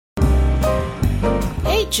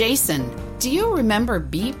Jason, do you remember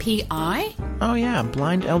BPI? Oh yeah,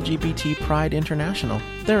 Blind LGBT Pride International.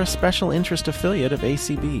 They're a special interest affiliate of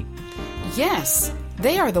ACB. Yes,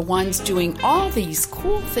 they are the ones doing all these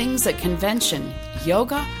cool things at convention.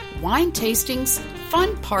 Yoga, wine tastings,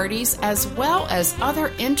 fun parties, as well as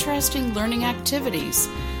other interesting learning activities.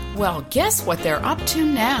 Well, guess what they're up to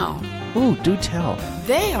now? Ooh, do tell.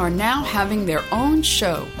 They are now having their own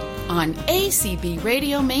show on ACB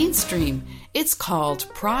Radio Mainstream. It's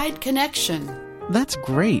called Pride Connection. That's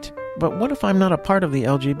great. But what if I'm not a part of the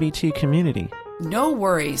LGBT community? No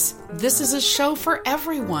worries. This is a show for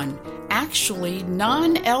everyone. Actually,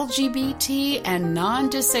 non-LGBT and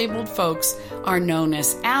non-disabled folks are known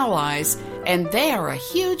as allies, and they are a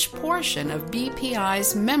huge portion of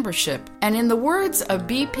BPI's membership. And in the words of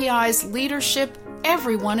BPI's leadership,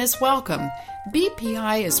 everyone is welcome.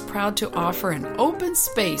 BPI is proud to offer an open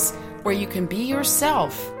space where you can be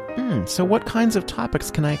yourself. So what kinds of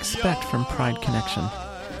topics can I expect from Pride Connection?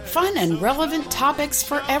 Fun and relevant topics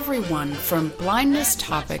for everyone, from blindness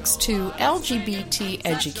topics to LGBT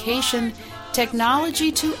education,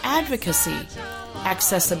 technology to advocacy,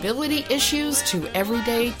 accessibility issues to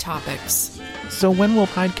everyday topics. So when will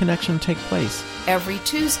Pride Connection take place? Every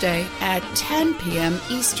Tuesday at 10 p.m.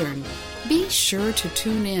 Eastern. Be sure to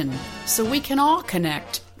tune in so we can all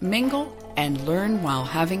connect, mingle, and learn while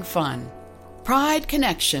having fun. Pride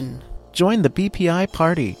Connection. Join the BPI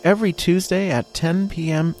party every Tuesday at 10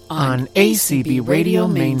 p.m. on ACB Radio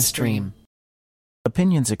Mainstream.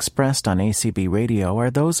 Opinions expressed on ACB Radio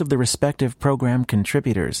are those of the respective program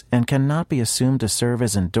contributors and cannot be assumed to serve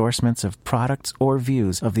as endorsements of products or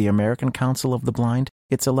views of the American Council of the Blind,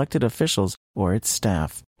 its elected officials, or its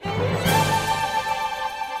staff.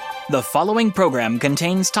 The following program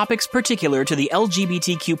contains topics particular to the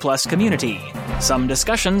LGBTQ+ community. Some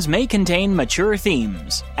discussions may contain mature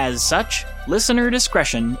themes. As such, listener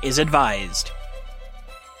discretion is advised.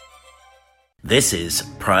 This is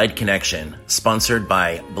Pride Connection, sponsored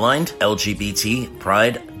by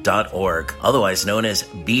blindlgbtpride.org, otherwise known as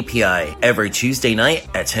BPI, every Tuesday night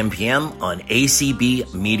at 10 p.m. on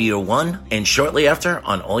ACB Media One, and shortly after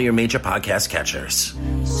on all your major podcast catchers.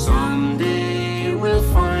 Someday we'll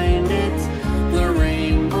find it, the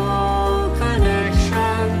rainbow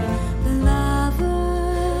connection. The lovers,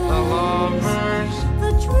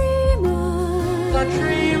 The the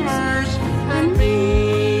dreamers, and me.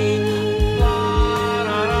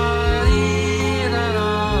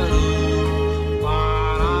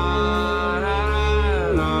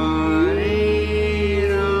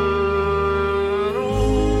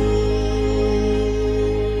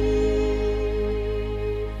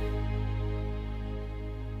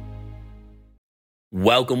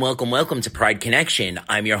 Welcome to Pride Connection.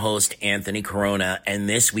 I'm your host, Anthony Corona, and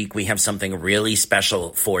this week we have something really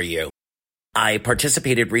special for you. I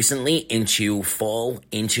participated recently into Fall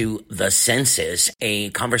Into the Senses, a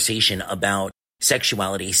conversation about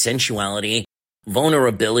sexuality, sensuality,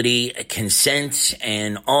 vulnerability, consent,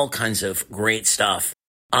 and all kinds of great stuff.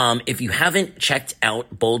 If you haven't checked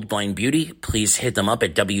out Bold Blind Beauty, please hit them up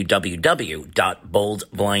at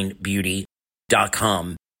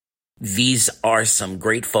www.boldblindbeauty.com. These are some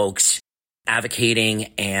great folks advocating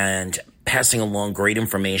and passing along great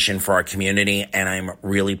information for our community, and I'm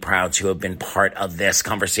really proud to have been part of this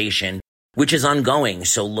conversation, which is ongoing,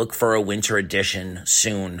 so look for a winter edition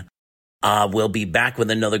soon. We'll be back with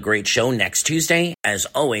another great show next Tuesday. As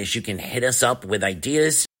always, you can hit us up with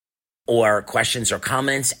ideas or questions or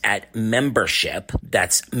comments at membership.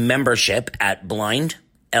 That's membership at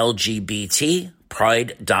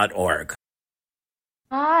blindlgbtpride.org.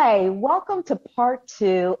 Hi, welcome to part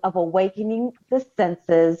 2 of Awakening the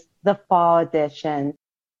Senses, the Fall Edition.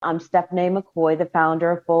 I'm Stephanie McCoy, the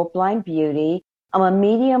founder of Bold Blind Beauty. I'm a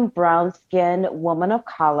medium brown-skinned woman of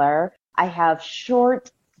color. I have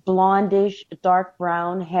short, blondish, dark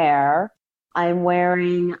brown hair. I'm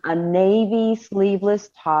wearing a navy sleeveless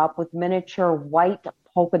top with miniature white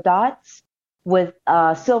polka dots with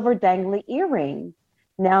silver dangly earrings.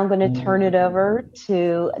 Now I'm going to turn it over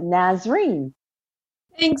to Nazreen.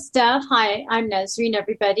 Thanks, Steph. Hi, I'm Nazreen,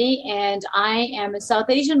 everybody, and I am a South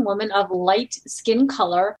Asian woman of light skin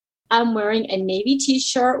color. I'm wearing a navy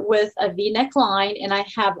t-shirt with a V-neck line, and I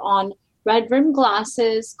have on red rimmed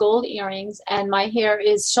glasses, gold earrings, and my hair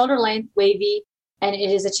is shoulder length, wavy, and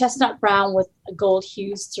it is a chestnut brown with gold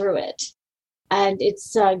hues through it. And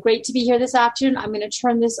it's great to be here this afternoon. I'm going to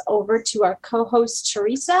turn this over to our co-host,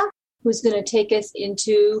 Teresa, who's going to take us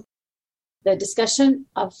into the discussion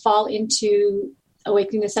of Fall Into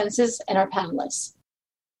Awakening the Senses and our panelists.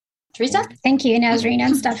 Teresa? Thank you, Nazreen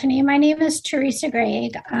and Stephanie. My name is Teresa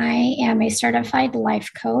Gregg. I am a certified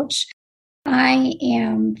life coach. I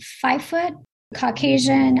am 5 foot,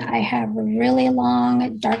 Caucasian. I have really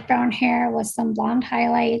long dark brown hair with some blonde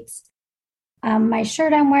highlights. My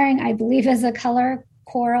shirt I'm wearing, I believe, is a coral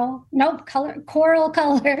color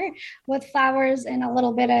with flowers and a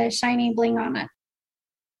little bit of shiny bling on it.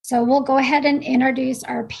 So we'll go ahead and introduce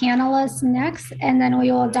our panelists next, and then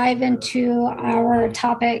we will dive into our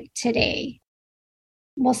topic today.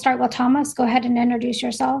 We'll start with Thomas. Go ahead and introduce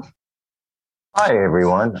yourself. Hi,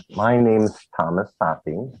 everyone. My name is Thomas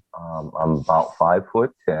Topping. I'm about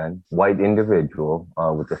 5'10", white individual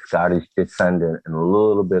with a Scottish descendant and a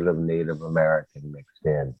little bit of Native American mixed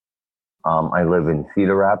in. I live in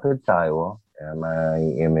Cedar Rapids, Iowa, and I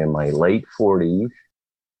am in my late 40s,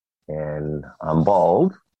 and I'm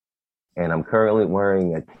bald, and I'm currently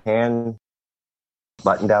wearing a tan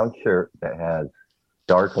button-down shirt that has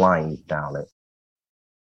dark lines down it.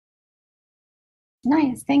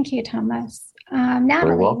 Nice. Thank you, Thomas.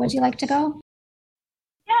 Natalie, would you like to go?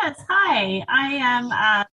 Yes. Hi, I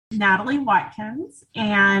am Natalie Watkins,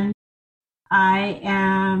 and I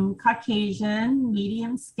am Caucasian,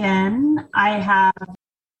 medium skin. I have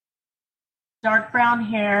dark brown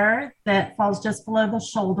hair that falls just below the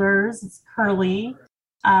shoulders. It's curly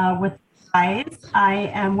with eyes.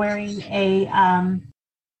 I am wearing a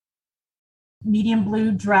medium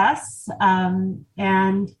blue dress,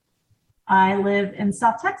 and I live in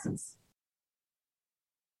South Texas.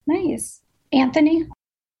 Nice. Anthony?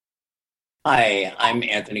 Hi, I'm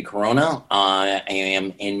Anthony Corona. I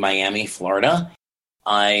am in Miami, Florida.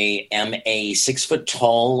 I am a 6 foot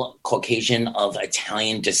tall Caucasian of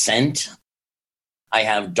Italian descent. I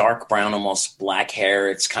have dark brown, almost black hair.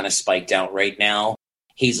 It's kind of spiked out right now.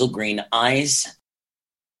 Hazel green eyes.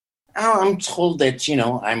 I'm told that,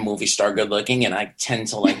 I'm movie star good looking, and I tend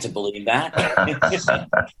to like to believe that.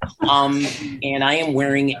 And I am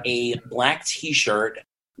wearing a black t-shirt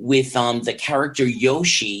with the character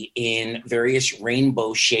Yoshi in various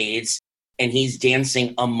rainbow shades, and he's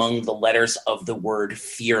dancing among the letters of the word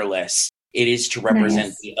fearless. It is to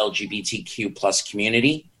represent the LGBTQ plus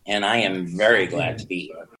community, and I am very glad to be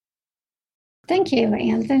here. Thank you,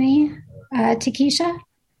 Anthony. Takesha?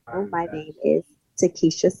 My name is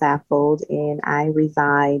Takesha Saffold, and I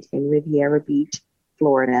reside in Riviera Beach,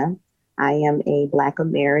 Florida. I am a Black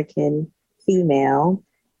American female,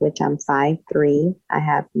 which I'm 5'3". I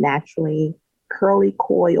have naturally curly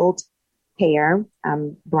coiled hair.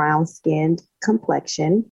 I'm brown-skinned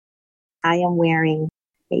complexion. I am wearing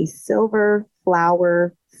a silver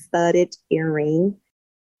flower studded earring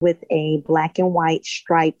with a black and white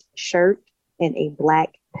striped shirt and a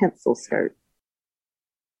black pencil skirt.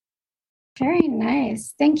 Very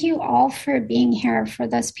nice. Thank you all for being here for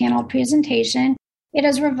this panel presentation. It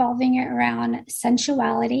is revolving around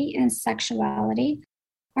sensuality and sexuality.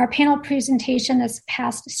 Our panel presentation this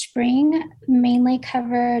past spring mainly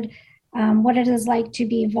covered what it is like to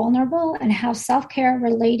be vulnerable and how self-care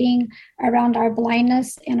relating around our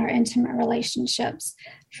blindness and our intimate relationships.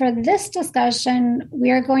 For this discussion,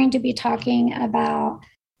 we are going to be talking about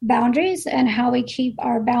boundaries and how we keep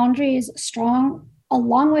our boundaries strong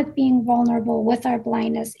along with being vulnerable with our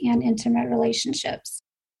blindness and intimate relationships.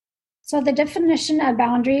 So the definition of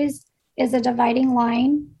boundaries is a dividing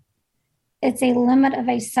line. It's a limit of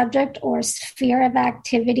a subject or sphere of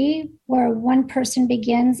activity where one person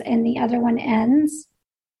begins and the other one ends.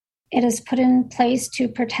 It is put in place to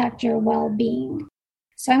protect your well-being.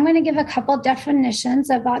 So I'm going to give a couple definitions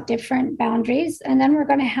about different boundaries, and then we're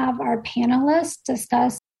going to have our panelists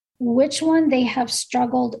discuss which one they have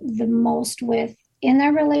struggled the most with in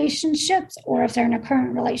their relationships or if they're in a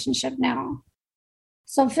current relationship now.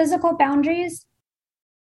 So physical boundaries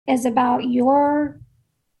is about your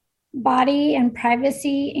body and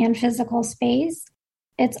privacy and physical space.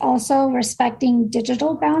 It's also respecting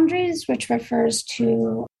digital boundaries, which refers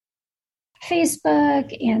to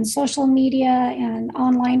Facebook and social media and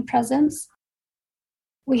online presence.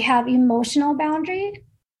 We have emotional boundary.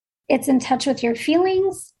 It's in touch with your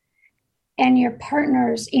feelings and your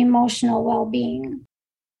partner's emotional well-being.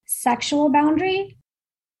 Sexual boundary.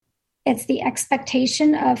 It's the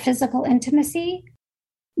expectation of physical intimacy,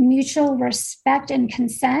 mutual respect and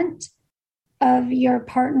consent of your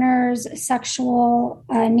partner's sexual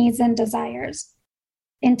needs and desires.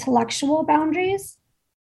 Intellectual boundaries.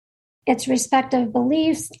 It's respect of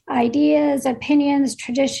beliefs, ideas, opinions,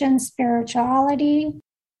 traditions, spirituality.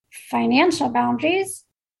 Financial boundaries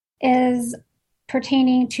is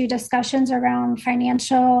pertaining to discussions around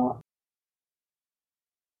financial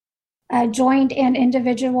joint and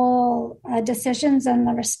individual decisions and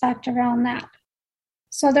the respect around that.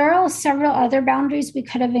 So there are several other boundaries we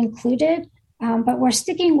could have included. but we're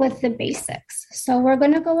sticking with the basics. So we're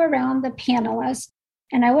going to go around the panelists,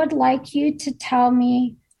 and I would like you to tell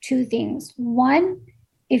me two things. One,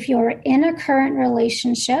 if you're in a current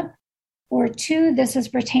relationship, or two, this is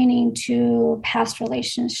pertaining to past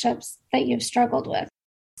relationships that you've struggled with.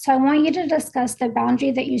 So I want you to discuss the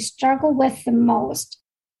boundary that you struggle with the most.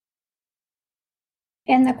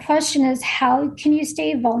 And the question is, how can you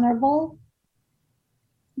stay vulnerable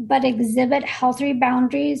but exhibit healthy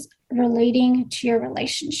boundaries relating to your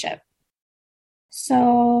relationship?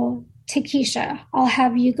 So, Takesha, I'll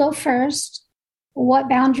have you go first. What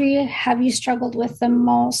boundary have you struggled with the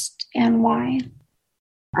most and why?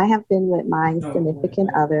 I have been with my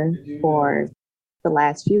significant other for the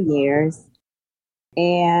last few years,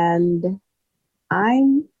 and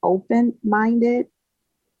I'm open-minded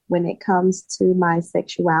when it comes to my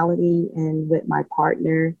sexuality and with my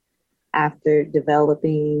partner after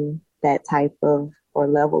developing that type of or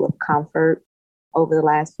level of comfort over the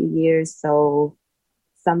last few years. So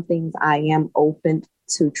some things I am open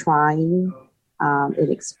to trying and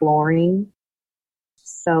exploring.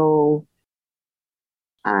 So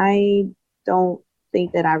I don't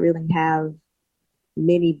think that I really have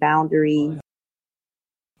many boundaries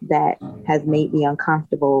that has made me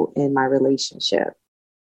uncomfortable in my relationship.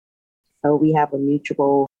 So we have a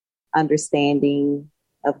mutual understanding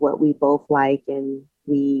of what we both like, and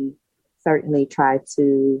we certainly try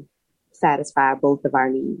to satisfy both of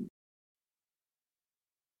our needs.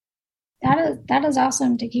 That is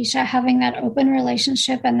awesome, Takesha. Having that open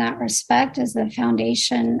relationship and that respect is the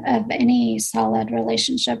foundation of any solid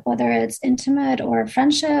relationship, whether it's intimate or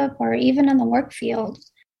friendship or even in the work field.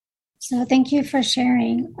 So thank you for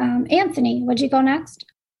sharing. Anthony, would you go next?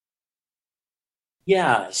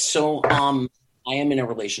 Yeah, so I am in a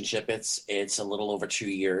relationship. It's a little over 2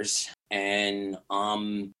 years, and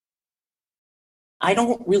I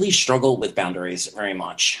don't really struggle with boundaries very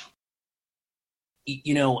much.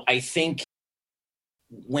 You know, I think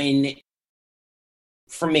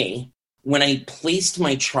for me, when I placed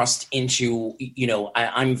my trust into,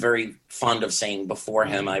 I'm very fond of saying before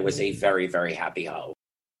him, I was a very, very happy hoe.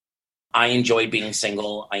 I enjoyed being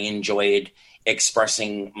single. I enjoyed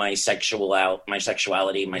expressing my sexuality,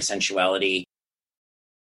 my sensuality.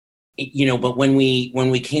 But when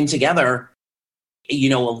we came together,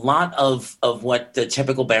 a lot of what the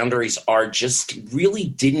typical boundaries are just really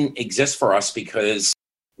didn't exist for us because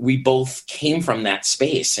we both came from that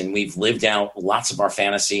space and we've lived out lots of our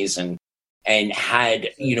fantasies and had,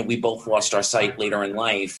 we both lost our sight later in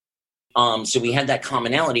life. So we had that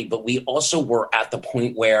commonality, but we also were at the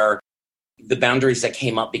point where the boundaries that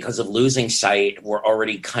came up because of losing sight were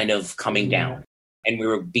already kind of coming down, and we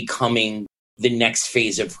were becoming the next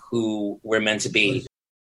phase of who we're meant to be.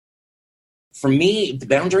 For me, the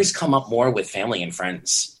boundaries come up more with family and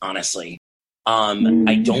friends, honestly.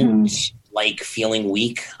 I don't like feeling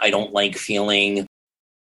weak. I don't like feeling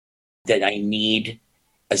that I need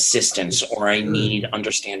assistance or I need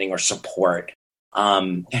understanding or support.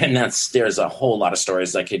 And there's a whole lot of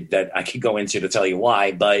stories that I could go into to tell you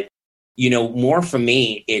why, but more for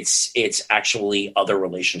me, it's actually other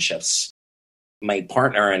relationships. My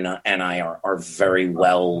partner and I are very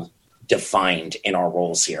well defined in our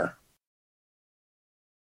roles here.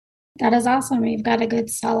 That is awesome. You've got a good,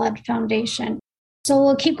 solid foundation. So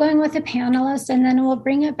we'll keep going with the panelists, and then we'll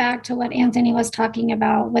bring it back to what Anthony was talking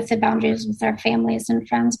about with the boundaries with our families and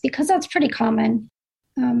friends, because that's pretty common.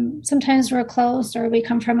 Sometimes we're close or we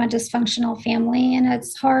come from a dysfunctional family, and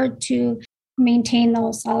it's hard to maintain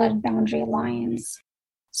those solid boundary lines.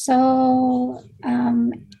 So,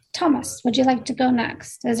 Thomas, would you like to go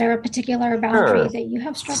next? Is there a particular boundary that you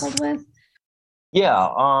have struggled with?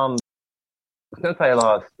 Yeah. Since I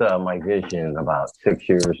lost my vision about 6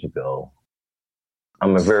 years ago,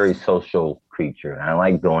 I'm a very social creature. I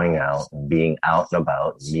like going out and being out and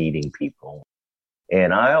about, meeting people.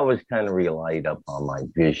 And I always kind of relied upon my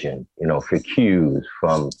vision, for cues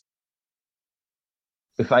from,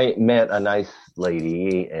 if I met a nice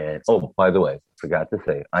lady and, oh, by the way, forgot to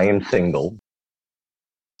say, I am single.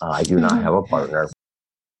 I do not have a partner.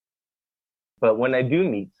 But when I do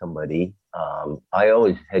meet somebody, I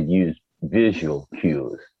always had used visual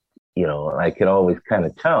cues. I could always kind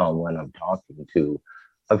of tell when I'm talking to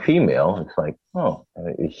a female. It's like, oh,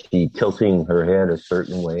 is she tilting her head a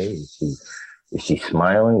certain way? Is she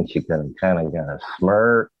smiling? Is she kind of got a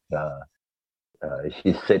smirk? Is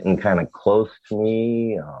she sitting kind of close to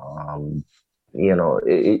me?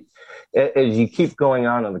 As you keep going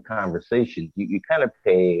on in the conversation, you kind of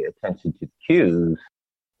pay attention to cues.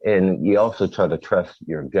 And you also try to trust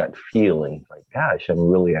your gut feeling, like, gosh, I'm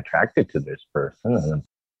really attracted to this person. And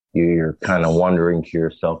you're kind of wondering to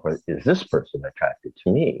yourself, is this person attracted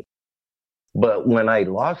to me? But when I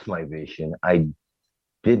lost my vision, I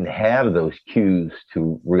didn't have those cues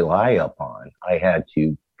to rely upon. I had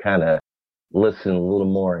to kind of listen a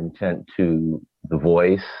little more intent to the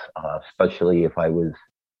voice, especially if I was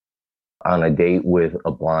on a date with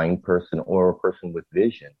a blind person or a person with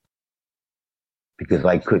vision, because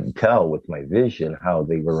I couldn't tell with my vision how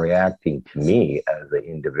they were reacting to me as an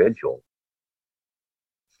individual.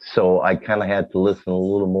 So I kind of had to listen a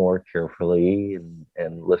little more carefully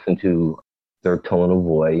and listen to their tone of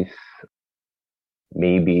voice,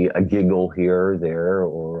 maybe a giggle here or there,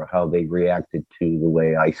 or how they reacted to the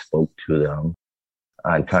way I spoke to them.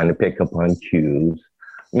 I'm trying to pick up on cues.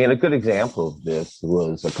 I mean, a good example of this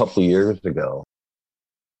was a couple of years ago.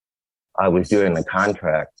 I was doing a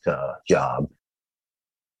contract job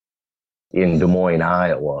in Des Moines,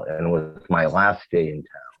 Iowa, and it was my last day in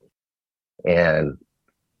town. And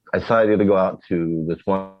I decided to go out to this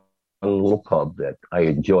one little pub that I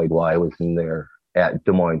enjoyed while I was in there at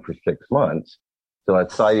Des Moines for 6 months. So I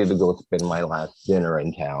decided to go spend my last dinner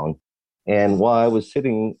in town. And while I was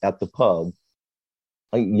sitting at the pub,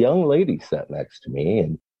 a young lady sat next to me,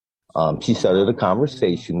 and she started a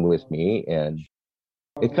conversation with me, and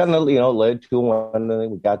it kind of, led to one,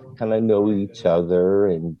 and we got to kind of know each other.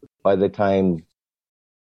 And by the time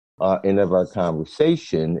end of our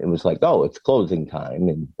conversation, it was like, oh, it's closing time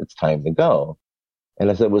and it's time to go.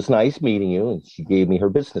 And I said, it was nice meeting you. And she gave me her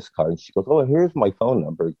business card. And she goes, oh, here's my phone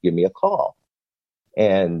number. Give me a call.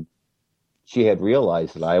 And she had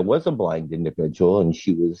realized that I was a blind individual and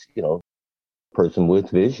she was, person with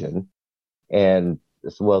vision. And I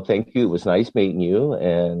said, well, thank you. It was nice meeting you.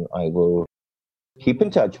 And I will keep in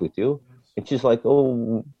touch with you. And she's like,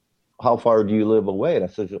 oh, how far do you live away? And I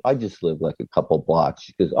said, I just live like a couple blocks.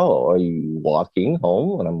 She goes, oh, are you walking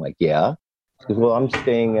home? And I'm like, yeah. She goes, well, I'm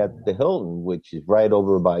staying at the Hilton, which is right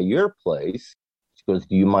over by your place. She goes,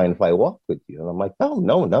 do you mind if I walk with you? And I'm like, oh,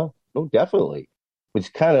 no, definitely.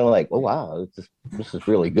 Which kind of like, oh, wow, this is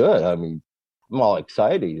really good. I mean, I'm all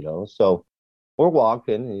excited, So we're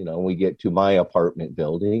walking, we get to my apartment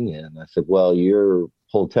building. And I said, well, your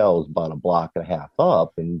hotel is about a block and a half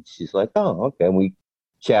up. And she's like, oh, okay. And we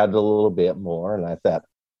chatted a little bit more. And I thought,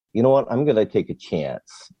 you know what, I'm going to take a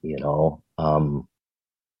chance,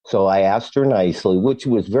 So I asked her nicely, which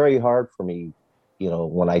was very hard for me,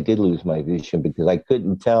 when I did lose my vision, because I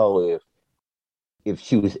couldn't tell if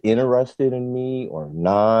she was interested in me or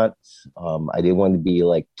not. I didn't want to be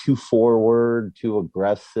like too forward, too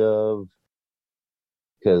aggressive,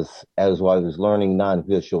 because as I was learning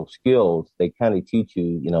non-visual skills, they kind of teach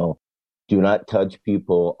you, do not touch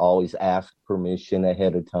people, always ask permission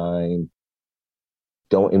ahead of time,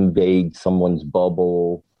 don't invade someone's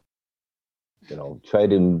bubble, try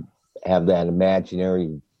to have that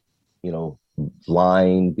imaginary,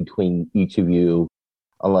 line between each of you,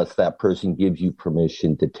 unless that person gives you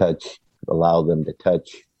permission to touch, allow them to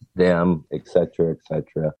touch them, et cetera, et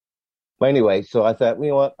cetera. But anyway, so I thought, you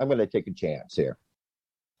know what, I'm going to take a chance here.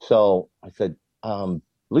 So I said,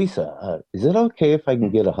 Lisa, is it okay if I can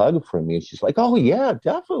get a hug from you? She's like, oh, yeah,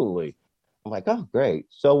 definitely. I'm like, oh, great.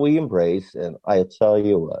 So we embraced, and I tell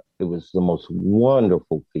you what, it was the most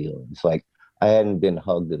wonderful feeling. It's like I hadn't been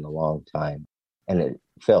hugged in a long time, and it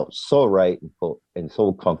felt so right and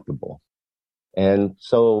so comfortable. And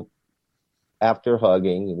so after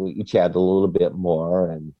hugging, we chatted a little bit more,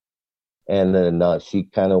 and then she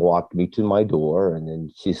kind of walked me to my door, and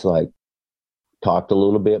then she's like, talked a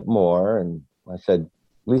little bit more, and I said,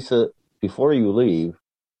 Lisa, before you leave,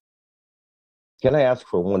 can I ask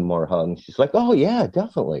for one more hug? And she's like, oh, yeah,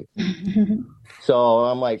 definitely. So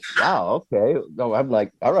I'm like, wow, okay. I'm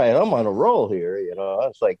like, all right, I'm on a roll here. I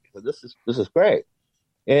was like, this is great.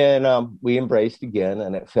 And we embraced again,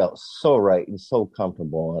 and it felt so right and so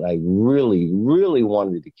comfortable. And I really, really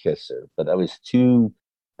wanted to kiss her, but I was too,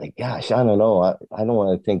 like, gosh, I don't know. I don't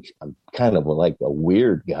want to think I'm kind of like a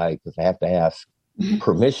weird guy because I have to ask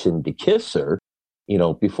permission to kiss her.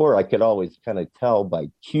 Before I could always kind of tell by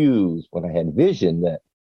cues when I had vision that,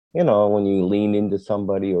 when you lean into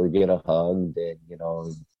somebody or get a hug, then,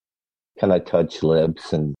 kind of touch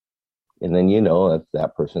lips and then, if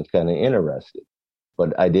that person's kind of interested.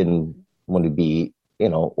 But I didn't want to be,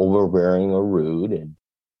 overbearing or rude. And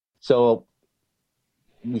so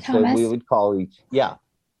we said we would call yeah.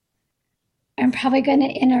 I'm probably going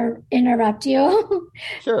to interrupt you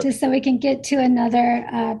sure. just so we can get to another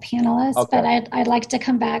panelist. Okay. But I'd like to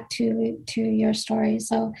come back to your story.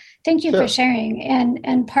 So thank you Sure. for sharing.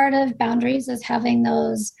 And part of boundaries is having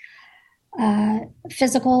those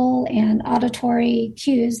physical and auditory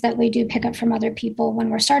cues that we do pick up from other people when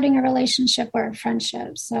we're starting a relationship or a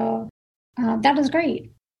friendship. So that is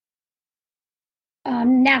great.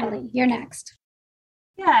 Natalie, you're next.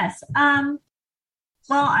 Yes. Well,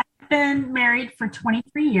 I've been married for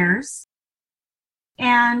 23 years.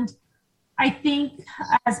 And I think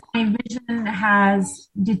as my vision has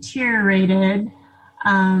deteriorated,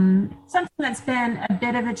 something that's been a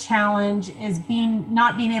bit of a challenge is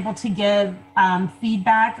not being able to give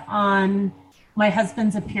feedback on my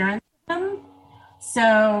husband's appearance.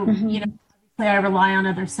 So, obviously I rely on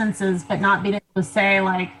other senses, but not being able to say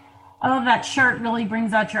like, oh, that shirt really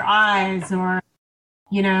brings out your eyes, or,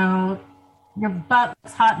 your butt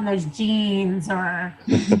looks hot in those jeans, or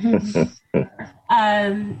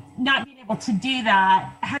not being able to do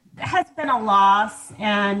that has been a loss,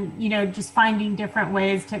 and, just finding different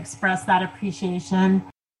ways to express that appreciation.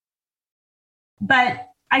 But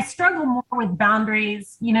I struggle more with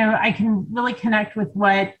boundaries. I can really connect with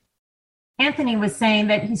what Anthony was saying,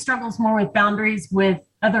 that he struggles more with boundaries with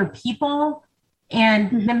other people.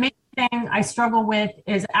 And the main thing I struggle with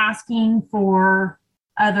is asking for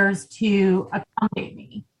others to accommodate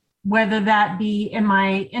me, whether that be in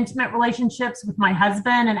my intimate relationships with my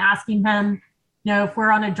husband and asking him, if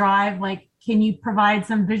we're on a drive, like, can you provide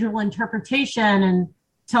some visual interpretation and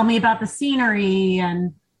tell me about the scenery?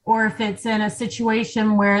 Or if it's in a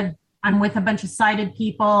situation where I'm with a bunch of sighted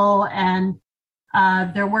people and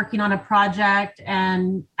they're working on a project,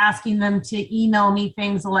 and asking them to email me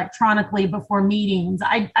things electronically before meetings.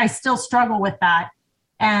 I still struggle with that.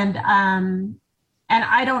 And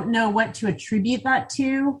I don't know what to attribute that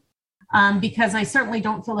to, because I certainly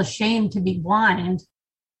don't feel ashamed to be blind.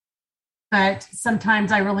 But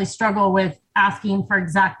sometimes I really struggle with asking for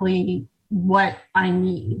exactly what I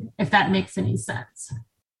need, if that makes any sense.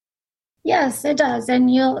 Yes, it does. And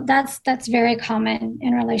that's very common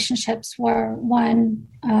in relationships where one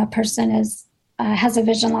person has a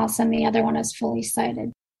vision loss and the other one is fully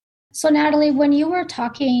sighted. So Natalie, when you were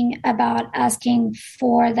talking about asking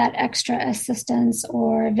for that extra assistance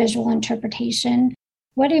or visual interpretation,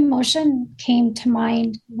 what emotion came to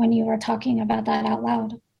mind when you were talking about that out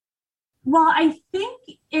loud? Well, I think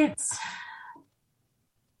it's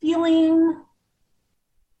feeling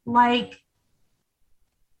like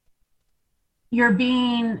you're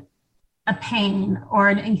being a pain or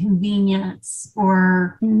an inconvenience,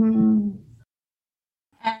 or and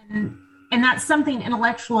that's something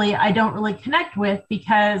intellectually I don't really connect with,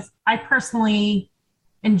 because I personally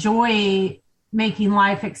enjoy making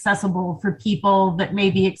life accessible for people that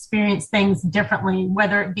maybe experience things differently,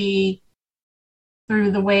 whether it be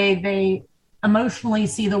through the way they emotionally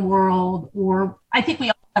see the world, or I think we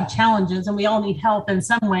all have challenges and we all need help in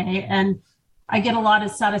some way. And I get a lot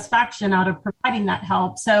of satisfaction out of providing that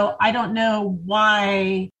help. So I don't know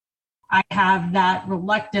why I have that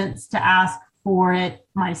reluctance to ask for it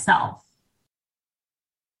myself.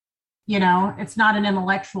 It's not an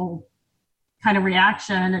intellectual kind of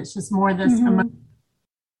reaction. It's just more this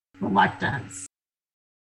reluctance.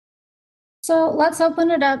 So let's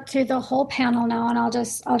open it up to the whole panel now, and I'll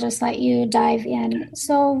just let you dive in.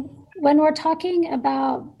 So when we're talking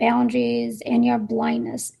about boundaries and your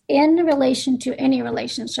blindness in relation to any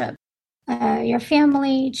relationship, your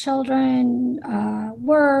family, children,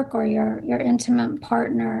 work, or your intimate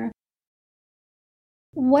partner,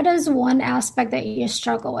 what is one aspect that you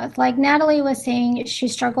struggle with? Like Natalie was saying, she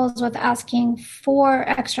struggles with asking for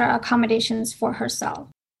extra accommodations for herself.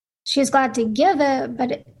 She's glad to give it,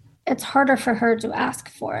 but it's harder for her to ask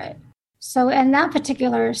for it. So in that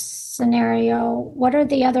particular scenario, what are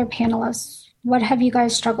the other panelists? What have you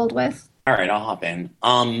guys struggled with? All right, I'll hop in.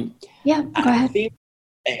 Yeah, go ahead.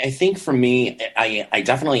 I think for me, I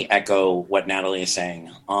definitely echo what Natalie is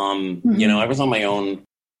saying. I was on my own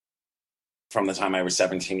from the time I was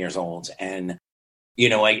 17 years old. And,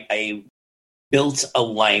 I built a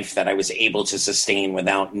life that I was able to sustain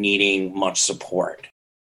without needing much support.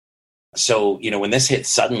 So, when this hit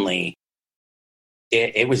suddenly,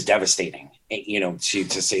 it was devastating, to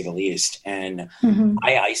say the least. And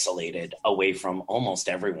I isolated away from almost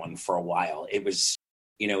everyone for a while. It was,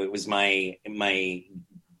 it was my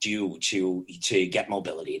due to get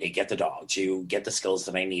mobility, to get the dog, to get the skills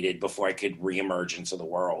that I needed before I could reemerge into the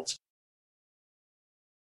world.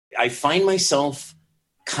 I find myself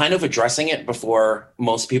kind of addressing it before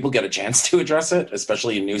most people get a chance to address it,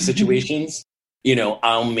 especially in new situations.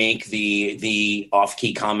 I'll make the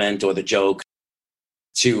off-key comment or the joke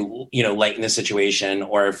to, lighten the situation.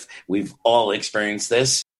 Or if we've all experienced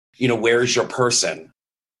this, where's your person?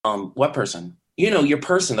 What person? Your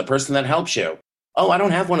person, the person that helps you. Oh, I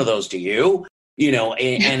don't have one of those. Do you?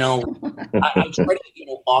 and I try to,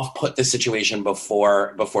 off-put the situation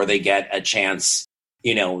before they get a chance,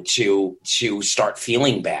 to start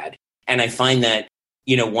feeling bad. And I find that,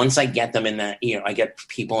 once I get them in that, I get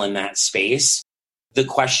people in that space, the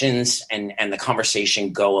questions and the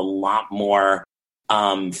conversation go a lot more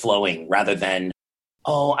flowing rather than,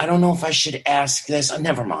 oh, I don't know if I should ask this.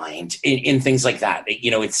 Never mind. In things like that,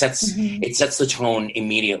 it sets the tone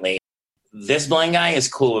immediately. This blind guy is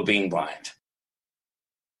cool with being blind.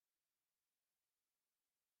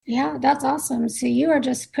 Yeah, that's awesome. So you are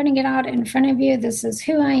just putting it out in front of you. This is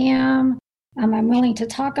who I am. I'm willing to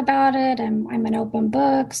talk about it. I'm an open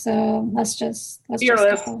book. So let's just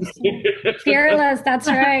fearless. Go. So, fearless. That's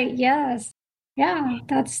right. Yes. Yeah,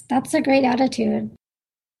 that's a great attitude.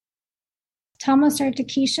 Thomas or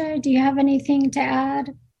Takesha, do you have anything to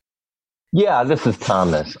add? Yeah, this is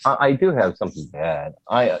Thomas. I do have something to add.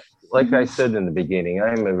 Like I said in the beginning,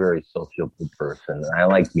 I'm a very sociable person. I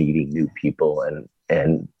like meeting new people,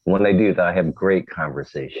 and when I do that, I have great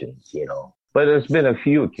conversations, But there's been a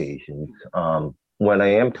few occasions when I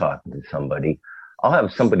am talking to somebody, I'll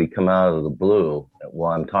have somebody come out of the blue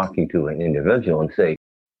while I'm talking to an individual and say,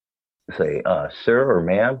 sir or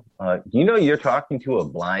ma'am, you're talking to a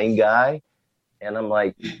blind guy? And I'm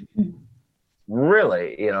like,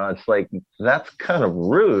 really? It's like, that's kind of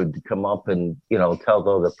rude to come up and, tell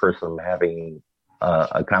the other person I'm having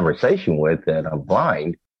a conversation with that I'm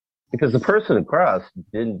blind, because the person across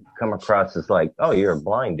didn't come across as like, oh, you're a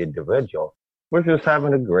blind individual. We're just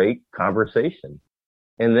having a great conversation.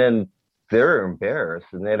 And then they're embarrassed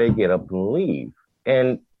and then they get up and leave.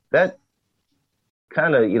 And that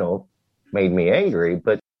kind of, made me angry.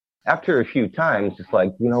 But after a few times, it's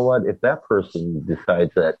like, you know what? If that person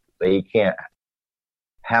decides that they can't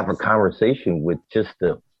have a conversation with just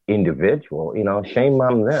the individual, shame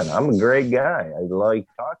on them. I'm a great guy. I like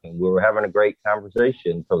talking. We were having a great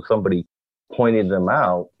conversation. So somebody pointed them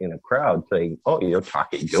out in a crowd saying, oh, you're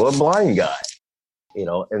talking to a blind guy,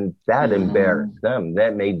 and that embarrassed them.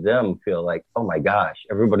 That made them feel like, oh my gosh,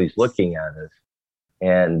 everybody's looking at us.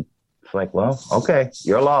 And it's like, well, okay,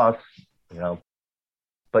 you're lost,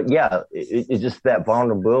 But yeah, it's just that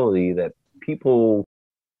vulnerability that people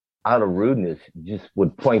out of rudeness just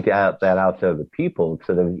would point out to other people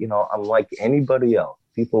instead of, I'm like anybody else,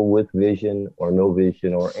 people with vision or no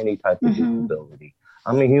vision or any type of disability.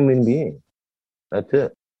 I'm a human being. That's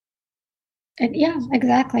it. Yeah,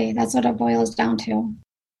 exactly. That's what it boils down to.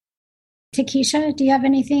 Takesha, do you have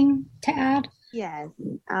anything to add? Yes.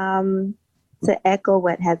 To echo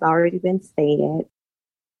what has already been stated,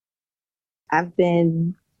 I've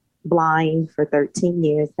been blind for 13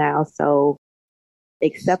 years now, so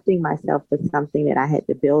accepting myself was something that I had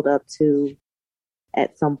to build up to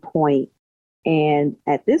at some point. And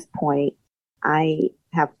at this point, I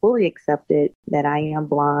have fully accepted that I am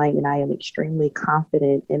blind and I am extremely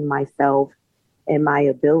confident in myself and my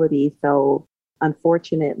ability. So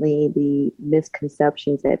unfortunately, the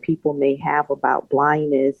misconceptions that people may have about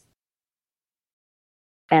blindness,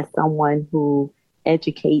 as someone who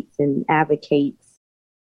educates and advocates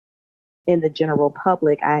in the general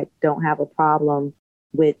public, I don't have a problem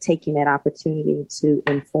with taking that opportunity to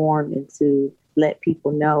inform and to let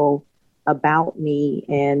people know about me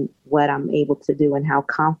and what I'm able to do and how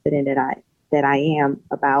confident that I am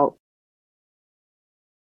about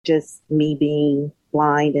just me being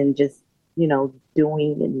blind and just,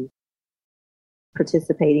 doing and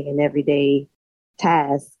participating in everyday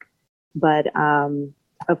tasks. But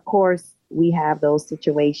of course, we have those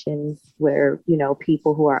situations where,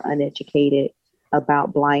 people who are uneducated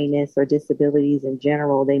about blindness or disabilities in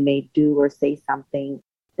general, they may do or say something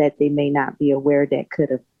that they may not be aware that could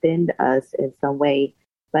offend us in some way.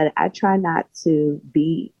 But I try not to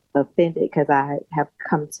be offended because I have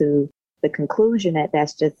come to the conclusion that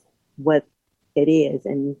that's just what it is.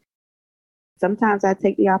 And sometimes I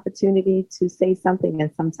take the opportunity to say something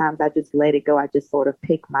and sometimes I just let it go. I just sort of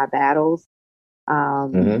pick my battles.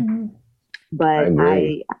 But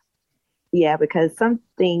because some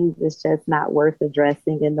things is just not worth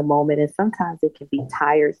addressing in the moment. And sometimes it can be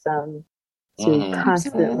tiresome to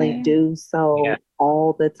constantly do so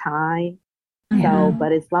all the time. So,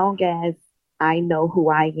 but as long as I know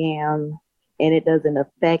who I am and it doesn't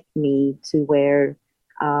affect me to where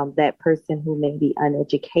that person who may be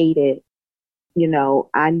uneducated,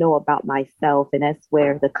 I know about myself, and that's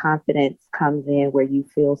where the confidence comes in, where you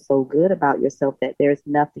feel so good about yourself that there's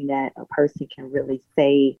nothing that a person can really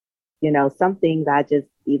say. Some things I just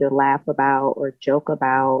either laugh about or joke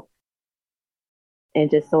about and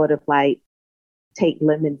just sort of like take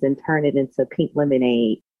lemons and turn it into pink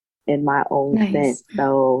lemonade in my own sense.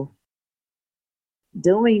 So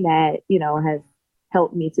doing that, has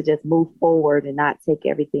helped me to just move forward and not take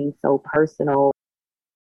everything so personal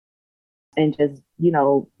and just,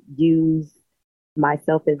 use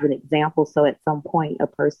myself as an example. So at some point a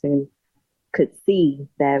person could see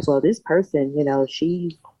that, well, this person,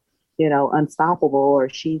 she's, unstoppable, or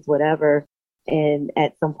she's whatever. And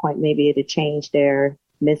at some point, maybe it'll change their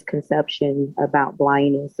misconception about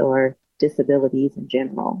blindness or disabilities in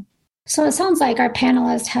general. So it sounds like our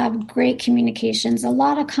panelists have great communications, a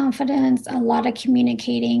lot of confidence, a lot of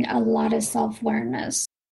communicating, a lot of self-awareness.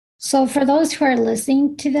 So for those who are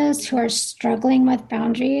listening to this, who are struggling with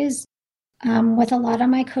boundaries, with a lot of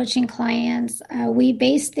my coaching clients, we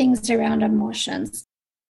base things around emotions.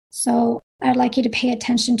 So I'd like you to pay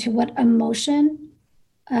attention to what emotion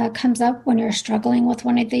comes up when you're struggling with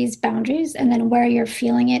one of these boundaries, and then where you're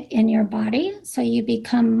feeling it in your body. So you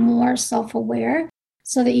become more self-aware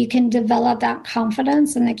so that you can develop that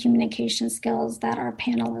confidence and the communication skills that our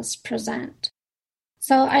panelists present.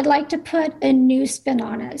 So I'd like to put a new spin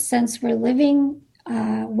on it, since we're living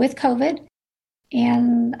with COVID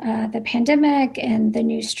and the pandemic and the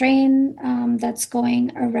new strain that's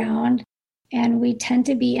going around. And we tend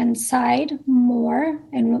to be inside more,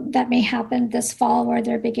 and that may happen this fall where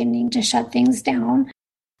they're beginning to shut things down.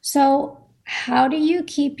 So how do you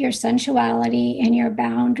keep your sensuality and your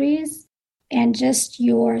boundaries and just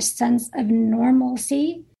your sense of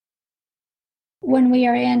normalcy when we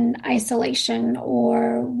are in isolation,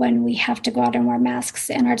 or when we have to go out and wear masks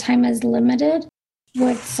and our time is limited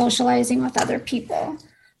with socializing with other people?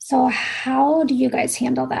 So how do you guys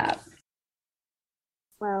handle that?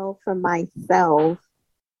 Well, for myself,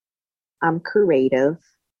 I'm creative,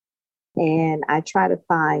 and I try to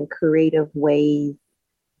find creative ways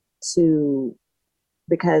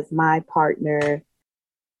because my partner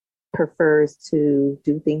prefers to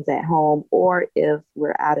do things at home, or if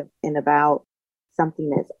we're out and about,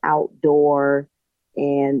 something that's outdoor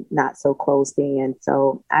and not so closed in.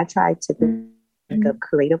 So I try to think of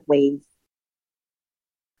creative ways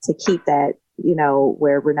to keep that,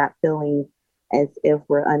 where we're not feeling as if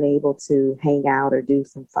we're unable to hang out or do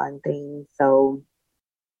some fun things. So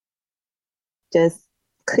just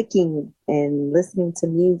cooking and listening to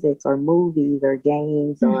music or movies or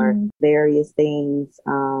games or various things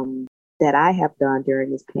that I have done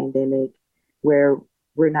during this pandemic, where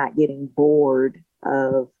we're not getting bored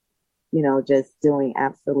of, just doing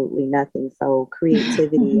absolutely nothing. So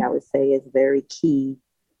creativity, I would say, is very key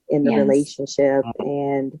in the relationship,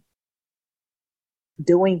 and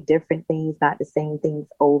doing different things, not the same things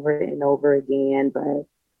over and over again, but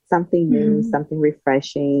something new, something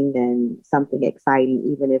refreshing, and something exciting,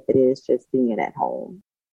 even if it is just being at home.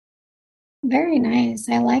 Very nice.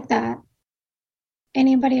 I like that.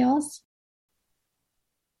 Anybody else?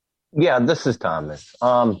 Yeah, this is Thomas.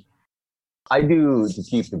 I do, to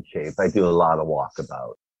keep in shape, I do a lot of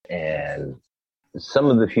walkabout, and some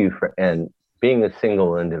of the and being a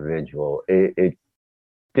single individual, it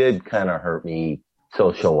did kind of hurt me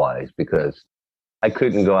social-wise, because I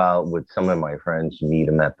couldn't go out with some of my friends, meet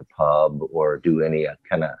them at the pub, or do any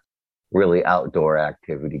kind of really outdoor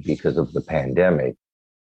activity because of the pandemic.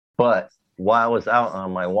 But while I was out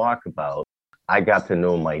on my walkabout, I got to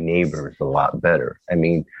know my neighbors a lot better. I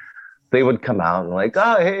mean, they would come out and like,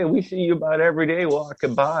 oh, hey, we see you about every day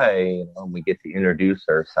walking by. And we get to introduce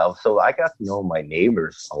ourselves. So I got to know my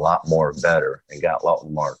neighbors a lot more better and got a lot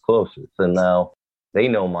more closer. So now they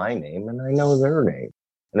know my name and I know their name.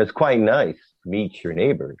 And it's quite nice to meet your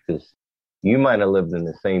neighbors, because you might have lived in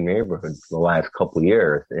the same neighborhood for the last couple of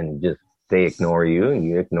years and just they ignore you and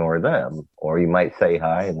you ignore them. Or you might say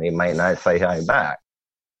hi and they might not say hi back.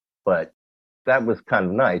 But that was kind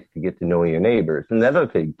of nice to get to know your neighbors. And the other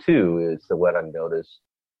thing, too, is what I've noticed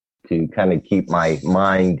to kind of keep my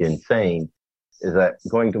mind insane is that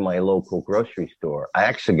going to my local grocery store, I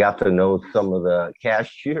actually got to know some of the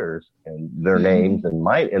cashiers and their names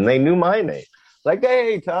and they knew my name. Like,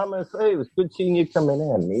 hey, Thomas, hey, it was good seeing you coming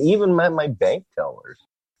in. Even my bank tellers.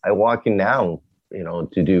 I walk in now,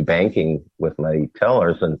 to do banking with my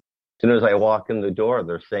tellers. And as soon as I walk in the door,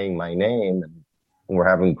 they're saying my name and we're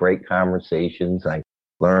having great conversations. I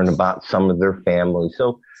learn about some of their families.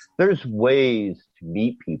 So there's ways to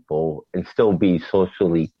meet people and still be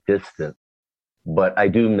socially distant. But I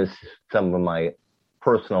do miss some of my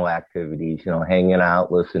personal activities, hanging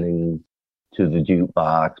out, listening to the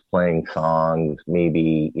jukebox, playing songs,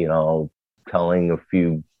 maybe, telling a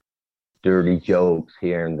few dirty jokes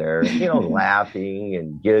here and there, laughing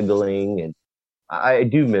and giggling. And I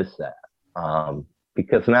do miss that.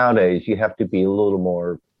 Because nowadays you have to be a little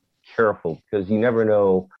more careful, because you never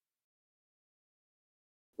know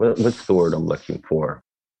what's the word I'm looking for.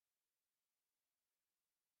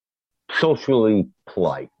 socially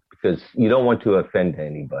polite because you don't want to offend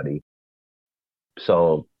anybody.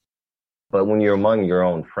 So, but when you're among your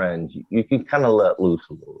own friends, you can kind of let loose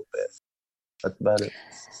a little bit. That's about it.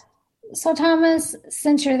 So, Thomas,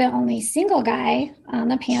 since you're the only single guy on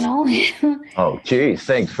the panel. Oh, geez.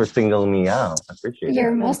 Thanks for singling me out. I appreciate it.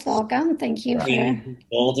 You're most welcome. Thank you for...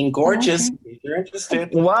 Bold and gorgeous, if you're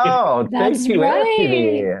interested. Wow. Thank you, right.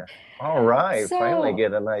 Anthony. All right. So- Finally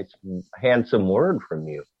get a nice, handsome word from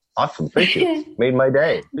you. Awesome. Thank you. Made my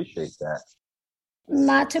day. Appreciate that.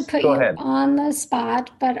 Not to put Go you ahead. on the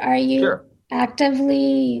spot, but are you Sure.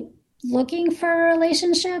 actively looking for a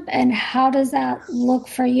relationship? And how does that look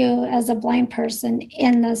for you as a blind person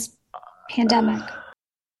in this pandemic?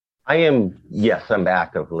 I'm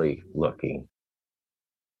actively looking.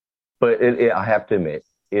 But I have to admit,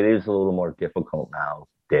 it is a little more difficult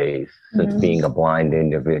nowadays since being a blind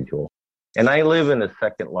individual. And I live in the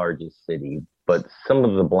second largest city, but some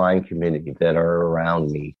of the blind community that are around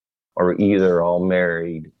me are either all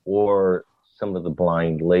married or some of the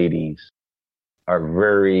blind ladies are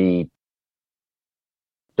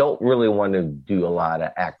don't really want to do a lot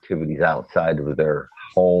of activities outside of their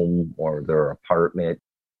home or their apartment.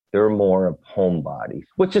 They're more of homebodies,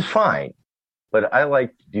 which is fine. But I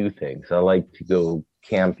like to do things. I like to go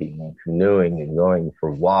camping and canoeing and going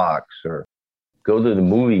for walks or go to the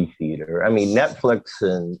movie theater. I mean, Netflix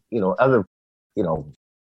and, other,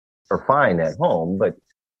 are fine at home, but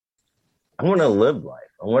I want to live life.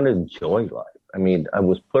 I want to enjoy life. I mean, I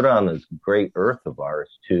was put on this great earth of ours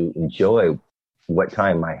to enjoy what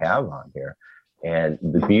time I have on here and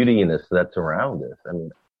the beautiness that's around us. I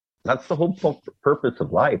mean, that's the whole purpose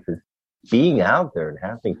of life is being out there and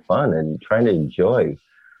having fun and trying to enjoy,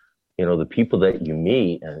 the people that you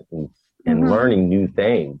meet and learning new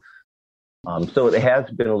things. So it has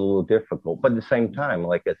been a little difficult, but at the same time,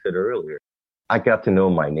 like I said earlier, I got to know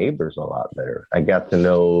my neighbors a lot better. I got to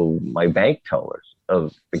know my bank tellers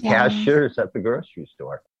of the cashiers at the grocery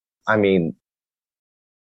store. I mean,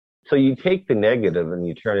 so you take the negative and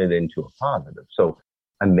you turn it into a positive. So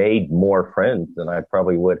I made more friends than I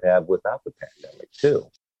probably would have without the pandemic too.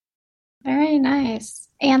 Very nice.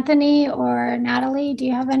 Anthony or Natalie, do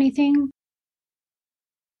you have anything?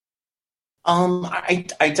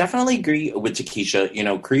 I definitely agree with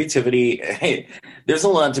Takesha. Creativity, there's a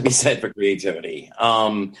lot to be said for creativity.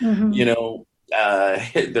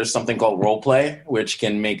 There's something called role play, which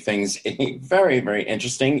can make things very, very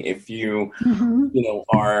interesting if you,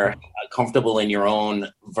 are comfortable in your own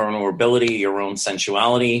vulnerability, your own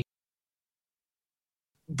sensuality.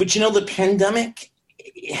 But,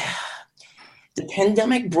 the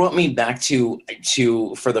pandemic brought me back to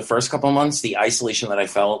for the first couple of months, the isolation that I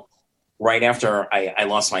felt right after I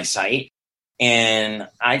lost my sight. And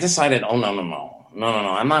I decided, no,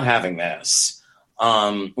 I'm not having this.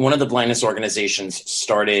 One of the blindness organizations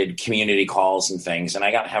started community calls and things, and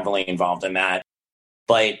I got heavily involved in that.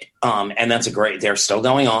 But, and that's they're still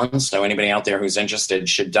going on. So anybody out there who's interested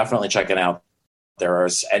should definitely check it out.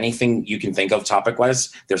 There's anything you can think of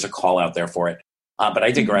topic-wise, there's a call out there for it. But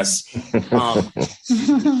I digress.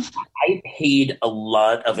 I paid a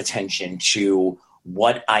lot of attention to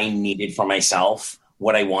what I needed for myself,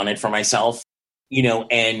 what I wanted for myself,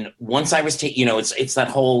 and once I was it's that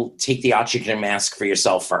whole take the oxygen mask for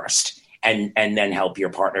yourself first and then help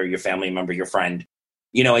your partner, your family member, your friend.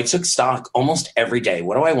 I took stock almost every day.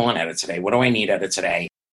 What do I want out of today? What do I need out of today?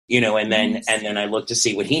 And then I looked to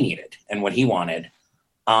see what he needed and what he wanted.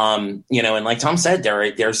 And like Tom said,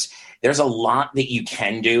 there's a lot that you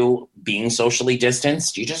can do being socially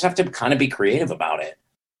distanced. You just have to kind of be creative about it.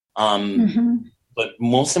 But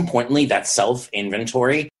most importantly, that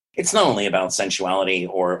self-inventory, it's not only about sensuality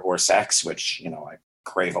or sex, which, I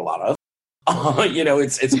crave a lot of.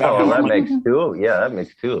 It's about that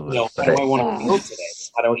makes two of us. How do I want to feel today?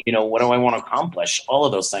 What do I want to accomplish? All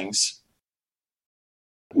of those things.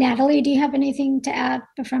 Natalie, do you have anything to add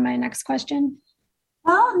before my next question?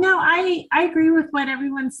 Well, no, I agree with what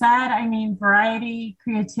everyone said. I mean, variety,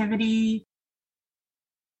 creativity.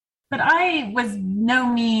 But I was no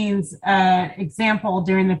means an example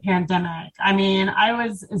during the pandemic. I mean, I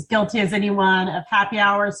was as guilty as anyone of happy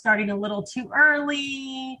hours starting a little too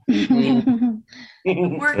early,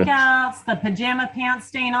 workouts, the pajama pants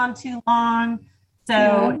staying on too long.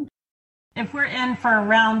 So if we're in for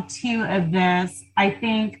round 2 of this, I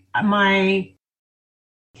think my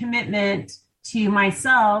commitment to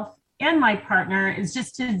myself and my partner is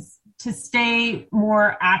just to stay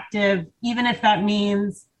more active, even if that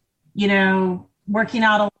means working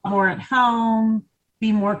out a lot more at home,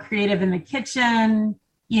 be more creative in the kitchen,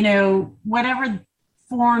 whatever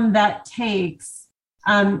form that takes,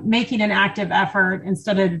 making an active effort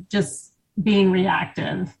instead of just being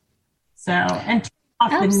reactive. So, and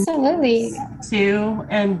absolutely too,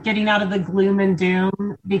 and getting out of the gloom and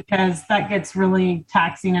doom, because that gets really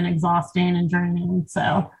taxing and exhausting and draining.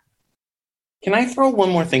 So, can I throw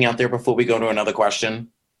one more thing out there before we go to another question?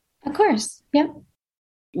 Of course. Yep.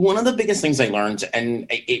 One of the biggest things I learned, and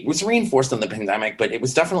it was reinforced in the pandemic, but it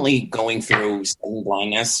was definitely going through sudden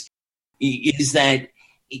blindness, is that,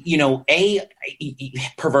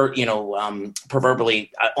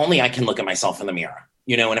 proverbially, only I can look at myself in the mirror,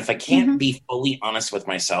 and if I can't be fully honest with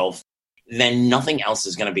myself, then nothing else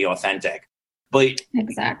is going to be authentic. But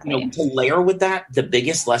exactly, to layer with that, the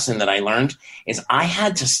biggest lesson that I learned is I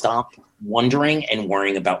had to stop wondering and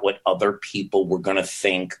worrying about what other people were going to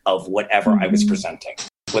think of whatever I was presenting,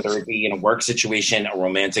 whether it be in a work situation, a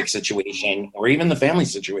romantic situation, or even the family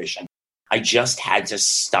situation. I just had to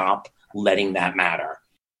stop letting that matter,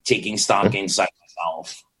 taking stock inside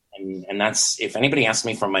myself. And that's, if anybody asks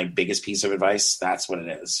me for my biggest piece of advice, that's what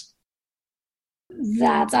it is.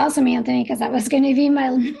 That's awesome, Anthony, because that was going to be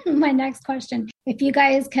my next question. If you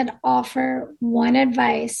guys could offer one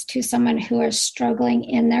advice to someone who is struggling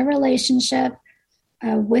in their relationship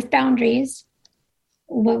with boundaries,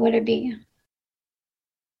 what would it be?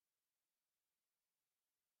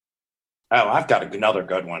 Oh, I've got another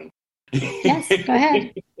good one. Yes, go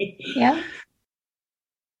ahead. Yeah.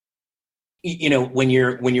 When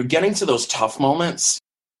you're getting to those tough moments,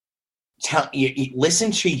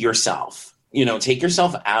 listen to yourself. Take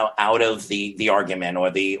yourself out of the argument or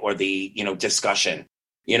the discussion,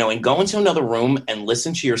 and go into another room and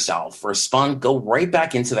listen to yourself, respond, go right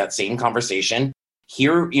back into that same conversation,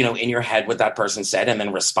 hear, in your head what that person said, and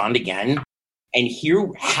then respond again and hear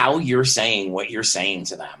how you're saying what you're saying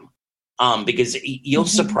to them. Because you'll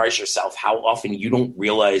surprise yourself how often you don't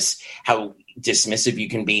realize how dismissive you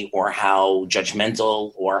can be, or how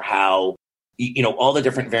judgmental, or how, all the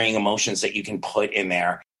different varying emotions that you can put in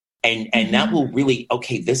there. And that will really,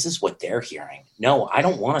 okay, this is what they're hearing. No, I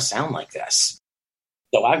don't want to sound like this.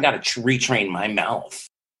 So I've got to retrain my mouth.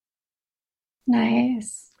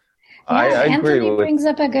 Nice. I agree Anthony brings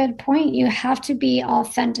up a good point. You have to be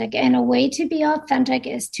authentic. And a way to be authentic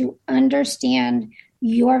is to understand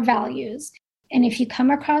your values. And if you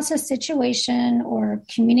come across a situation or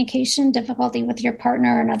communication difficulty with your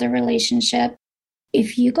partner or another relationship,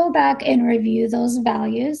 if you go back and review those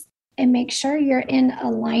values and make sure you're in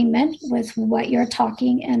alignment with what you're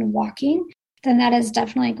talking and walking, then that is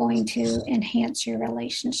definitely going to enhance your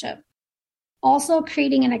relationship. Also,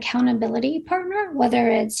 creating an accountability partner, whether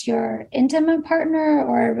it's your intimate partner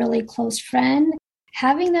or a really close friend,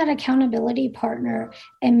 having that accountability partner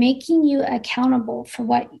and making you accountable for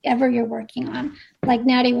whatever you're working on. Like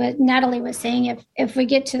Natalie was saying, if we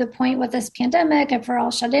get to the point with this pandemic, if we're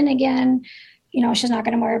all shut in again, she's not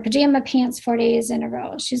going to wear pajama pants 4 days in a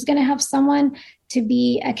row. She's going to have someone to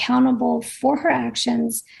be accountable for her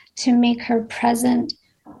actions to make her present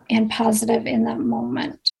and positive in that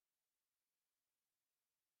moment.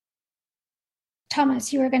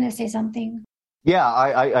 Thomas, you were going to say something. Yeah,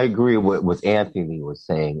 I agree with what Anthony was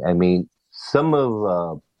saying. I mean, some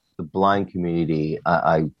of the blind community,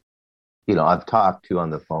 I've talked to on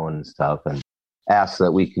the phone and stuff, and asked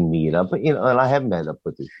that we can meet up. But and I have met up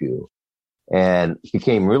with a few, and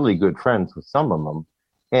became really good friends with some of them.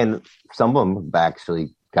 And some of them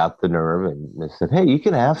actually got the nerve and they said, "Hey, you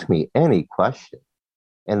can ask me any question."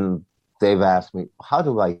 And they've asked me, "How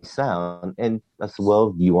do I sound?" And I said,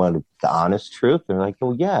 "Well, do you want the honest truth?" And they're like,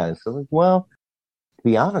 "Oh, yeah." So I'm like, well, to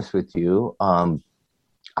be honest with you,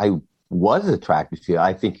 I was attracted to you.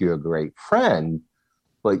 I think you're a great friend,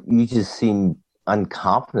 but you just seem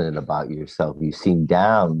unconfident about yourself. You seem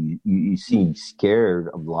down. You seem scared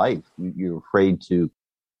of life. You're afraid to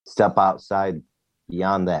step outside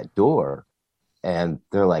beyond that door. And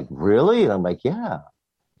they're like, "Really?" And I'm like, "Yeah."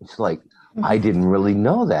 It's like, I didn't really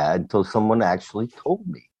know that until someone actually told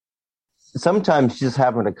me. Sometimes just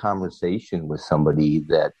having a conversation with somebody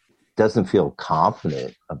that doesn't feel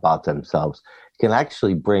confident about themselves can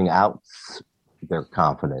actually bring out their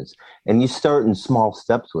confidence. And you start in small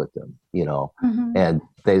steps with them, and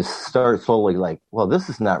they start slowly like, well, this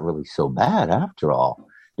is not really so bad after all.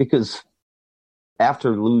 Because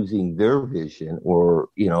after losing their vision, or,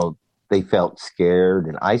 they felt scared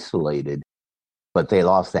and isolated, but they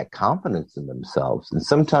lost that confidence in themselves. And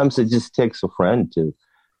sometimes it just takes a friend to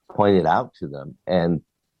point it out to them. And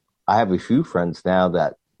I have a few friends now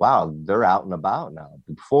that, wow, they're out and about now.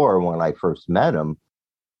 Before, when I first met them,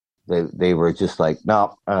 they were just like,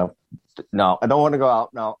 no, I don't want to go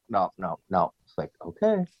out. No. It's like,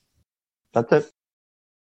 okay, that's it.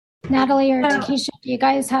 Natalie or Takesha, do you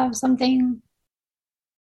guys have something?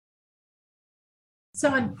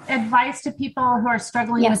 So advice to people who are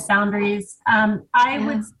struggling with boundaries. I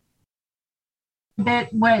would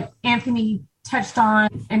that what Anthony touched on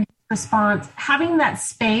in response, having that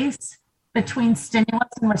space between stimulus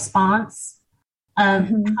and response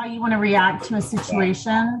of how you want to react to a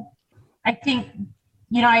situation. I think,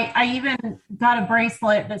 I even got a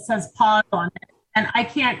bracelet that says pause on it. And I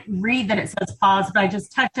can't read that it says pause, but I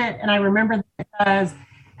just touch it and I remember that it does.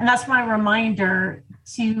 And that's my reminder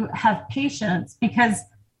to have patience, because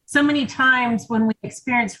so many times when we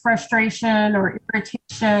experience frustration or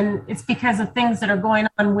irritation, it's because of things that are going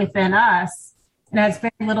on within us and has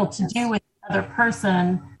very little to do with the other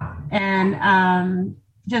person. And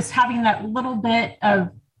just having that little bit of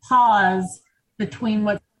pause between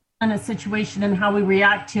what's in a situation and how we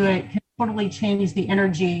react to it can totally change the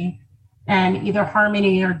energy and either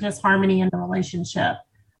harmony or disharmony in the relationship.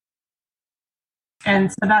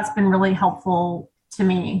 And so that's been really helpful to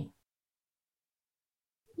me.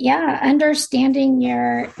 Yeah, understanding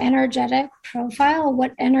your energetic profile.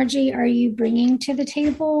 What energy are you bringing to the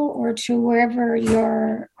table or to wherever you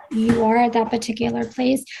are at that particular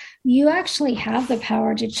place? You actually have the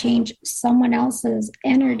power to change someone else's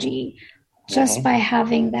energy just by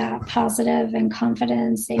having that positive and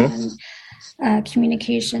confidence and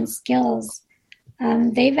communication skills.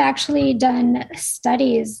 They've actually done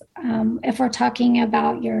studies. If we're talking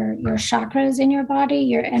about your chakras in your body,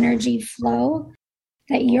 your energy flow,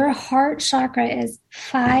 that your heart chakra is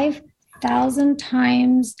 5,000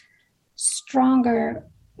 times stronger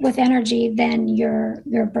with energy than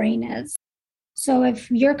your brain is. So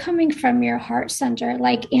if you're coming from your heart center,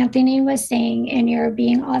 like Anthony was saying, and you're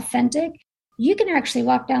being authentic, you can actually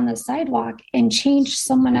walk down the sidewalk and change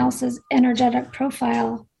someone else's energetic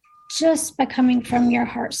profile just by coming from your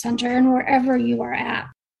heart center and wherever you are at.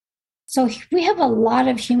 So we have a lot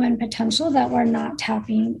of human potential that we're not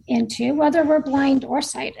tapping into, whether we're blind or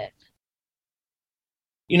sighted.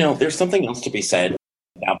 There's something else to be said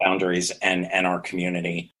about boundaries and our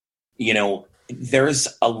community. There's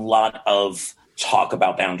a lot of talk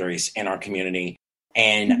about boundaries in our community.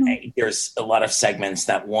 And there's a lot of segments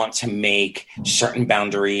that want to make certain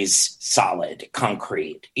boundaries solid,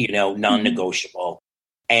 concrete, non-negotiable.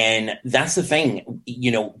 And that's the thing,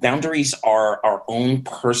 boundaries are our own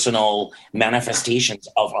personal manifestations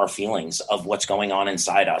of our feelings, of what's going on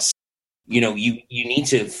inside us. You need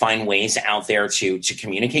to find ways out there to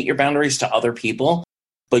communicate your boundaries to other people,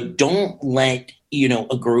 but don't let,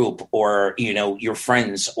 a group or, your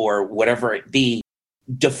friends or whatever it be,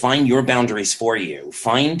 define your boundaries for you.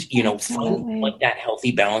 Find what that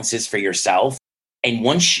healthy balance is for yourself. And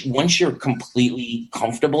once you're completely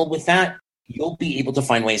comfortable with that, you'll be able to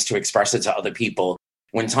find ways to express it to other people.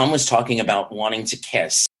 When Tom was talking about wanting to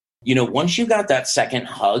kiss, once you got that second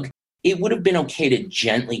hug, it would have been okay to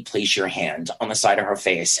gently place your hand on the side of her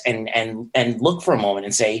face and look for a moment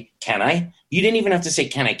and say, can I? You didn't even have to say,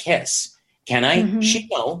 can I kiss? Can I? She'd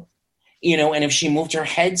know. And if she moved her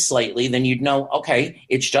head slightly, then you'd know, okay,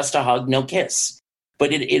 it's just a hug, no kiss.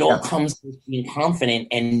 But it all comes with being confident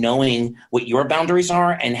and knowing what your boundaries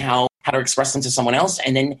are and how to express them to someone else.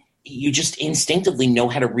 And then you just instinctively know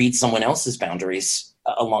how to read someone else's boundaries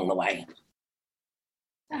along the way.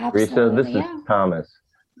 Absolutely, Risa, this is Thomas.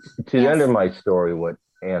 To the end of my story, what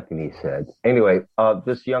Anthony said. Anyway,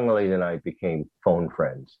 this young lady and I became phone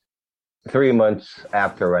friends. 3 months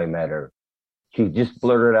after I met her, she just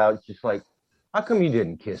blurted out, just like, how come you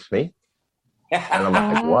didn't kiss me? And I'm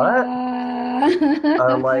like, what?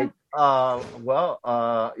 I'm like,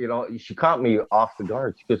 she caught me off the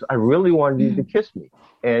guard. She goes, I really wanted you to kiss me.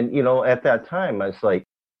 And, at that time,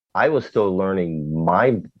 I was still learning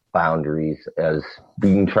my boundaries as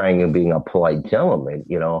trying and being a polite gentleman,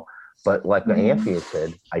 But like Anthony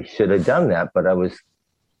said, I should have done that, but I was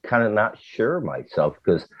kind of not sure myself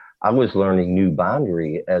because I was learning new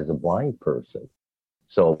boundary as a blind person.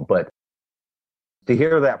 So, but to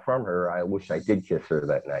hear that from her, I wish I did kiss her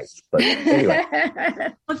that night. But anyway.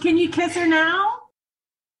 Well, can you kiss her now?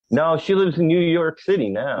 No, she lives in New York City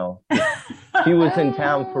now. She was in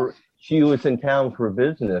town for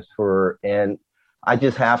business and I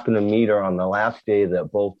just happened to meet her on the last day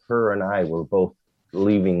that both her and I were both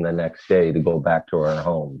leaving the next day to go back to our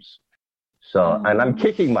homes. So, and I'm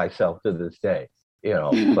kicking myself to this day,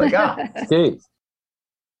 like, geez.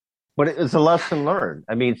 But it was a lesson learned.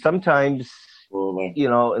 I mean, sometimes,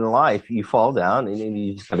 in life you fall down and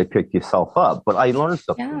you just got to pick yourself up. But I learned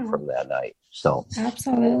something from that night. So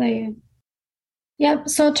absolutely. Yep.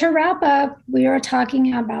 So to wrap up, we were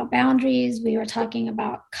talking about boundaries. We were talking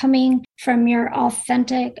about coming from your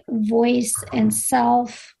authentic voice and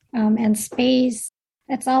self and space,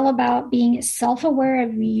 It's all about being self-aware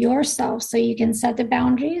of yourself so you can set the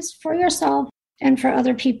boundaries for yourself and for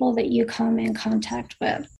other people that you come in contact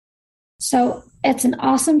with. So it's an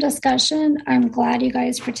awesome discussion. I'm glad you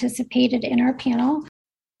guys participated in our panel.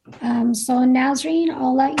 So Nazreen,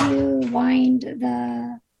 I'll let you wind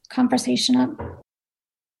the conversation up.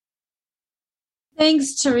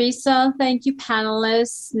 Thanks, Teresa. Thank you,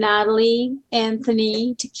 panelists, Natalie,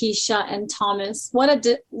 Anthony, Takesha, and Thomas. What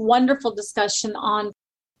a wonderful discussion on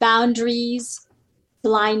boundaries,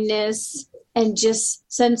 blindness, and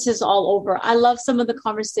just senses all over. I love some of the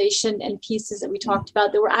conversation and pieces that we talked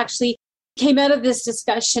about that were actually came out of this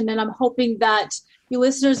discussion. And I'm hoping that you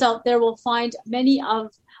listeners out there will find many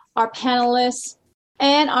of our panelists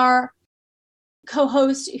and our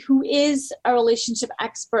co-host, who is a relationship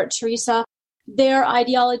expert, Teresa, their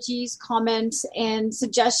ideologies, comments, and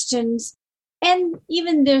suggestions, and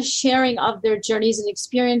even their sharing of their journeys and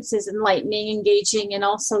experiences, enlightening, engaging, and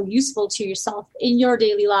also useful to yourself in your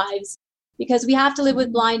daily lives. Because we have to live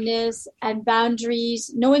with blindness and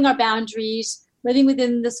boundaries, knowing our boundaries, living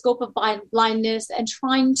within the scope of blindness, and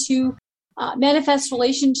trying to manifest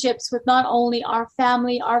relationships with not only our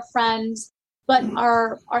family, our friends, but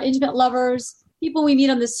our intimate lovers, people we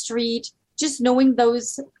meet on the street. Just knowing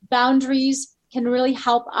those boundaries can really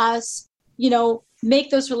help us,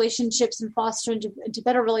 make those relationships and foster into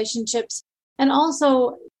better relationships. And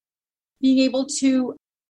also being able to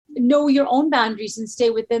know your own boundaries and stay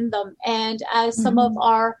within them. And as some of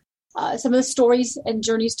the stories and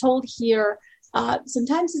journeys told here,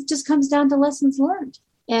 sometimes it just comes down to lessons learned,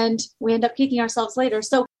 and we end up kicking ourselves later.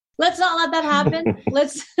 So let's not let that happen.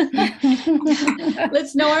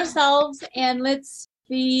 let's know ourselves, and let's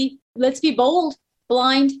be bold,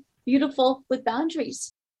 blind, beautiful, with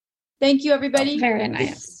boundaries. Thank you, everybody. Very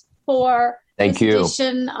nice. For Thank this you.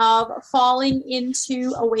 edition of Falling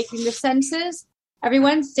into Awakening the Senses.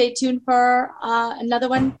 Everyone, stay tuned for another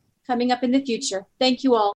one coming up in the future. Thank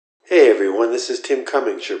you all. Hey everyone, this is Tim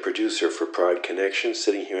Cummings, your producer for Pride Connection,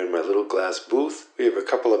 sitting here in my little glass booth. We have a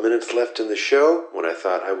couple of minutes left in the show. What I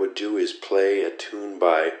thought I would do is play a tune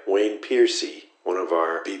by Wayne Piercy, one of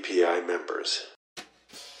our BPI members.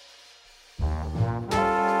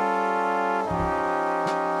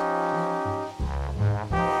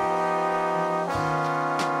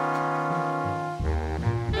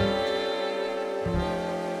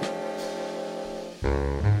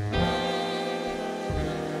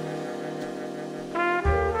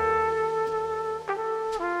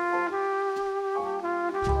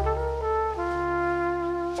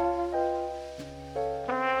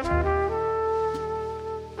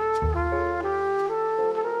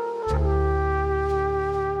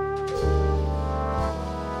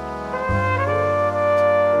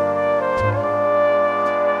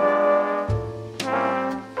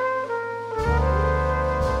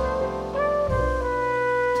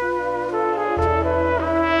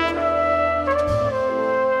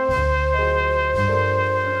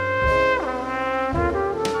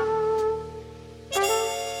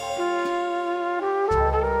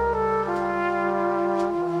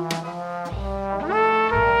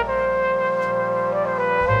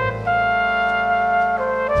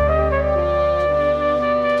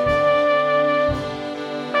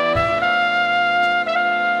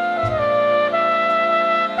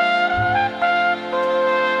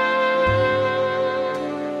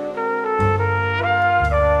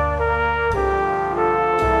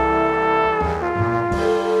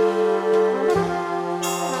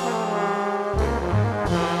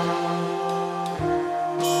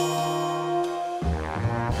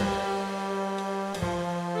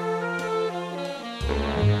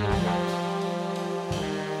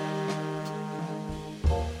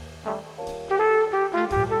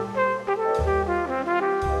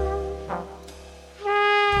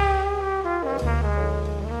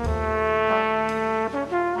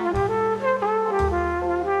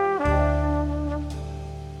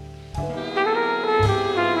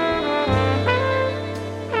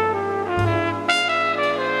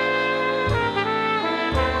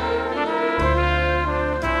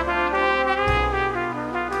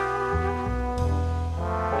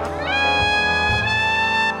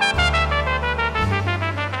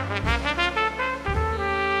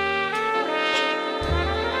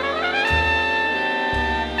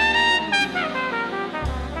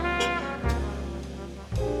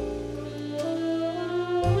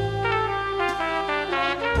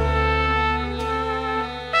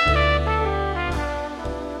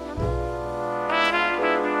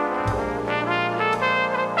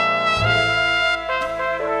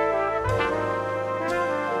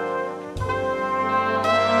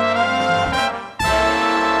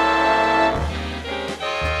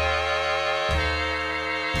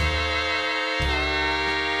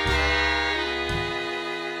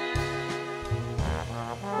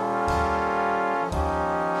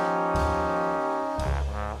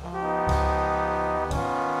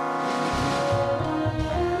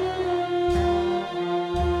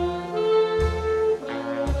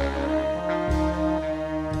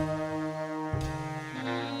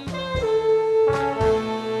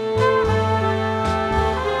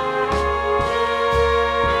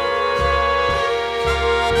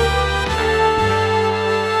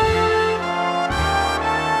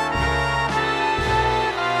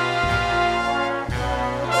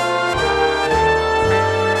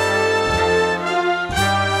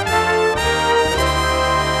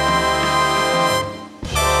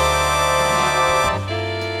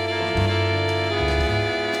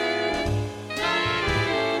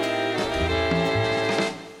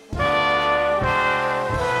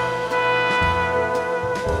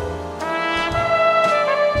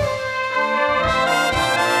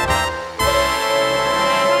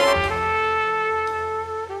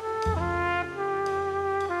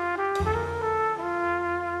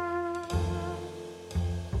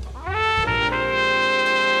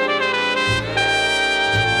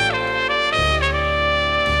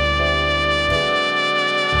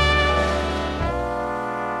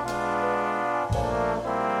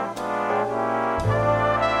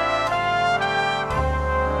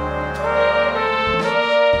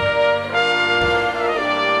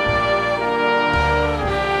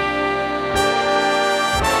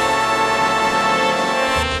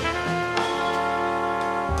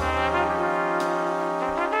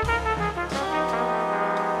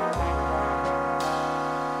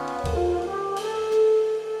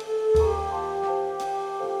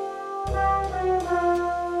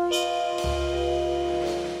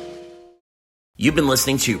 You've been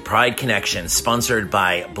listening to Pride Connection, sponsored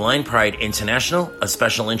by Blind Pride International, a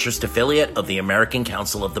special interest affiliate of the American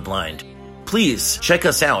Council of the Blind. Please check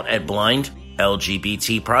us out at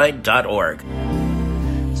blindlgbtpride.org.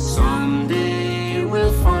 Someday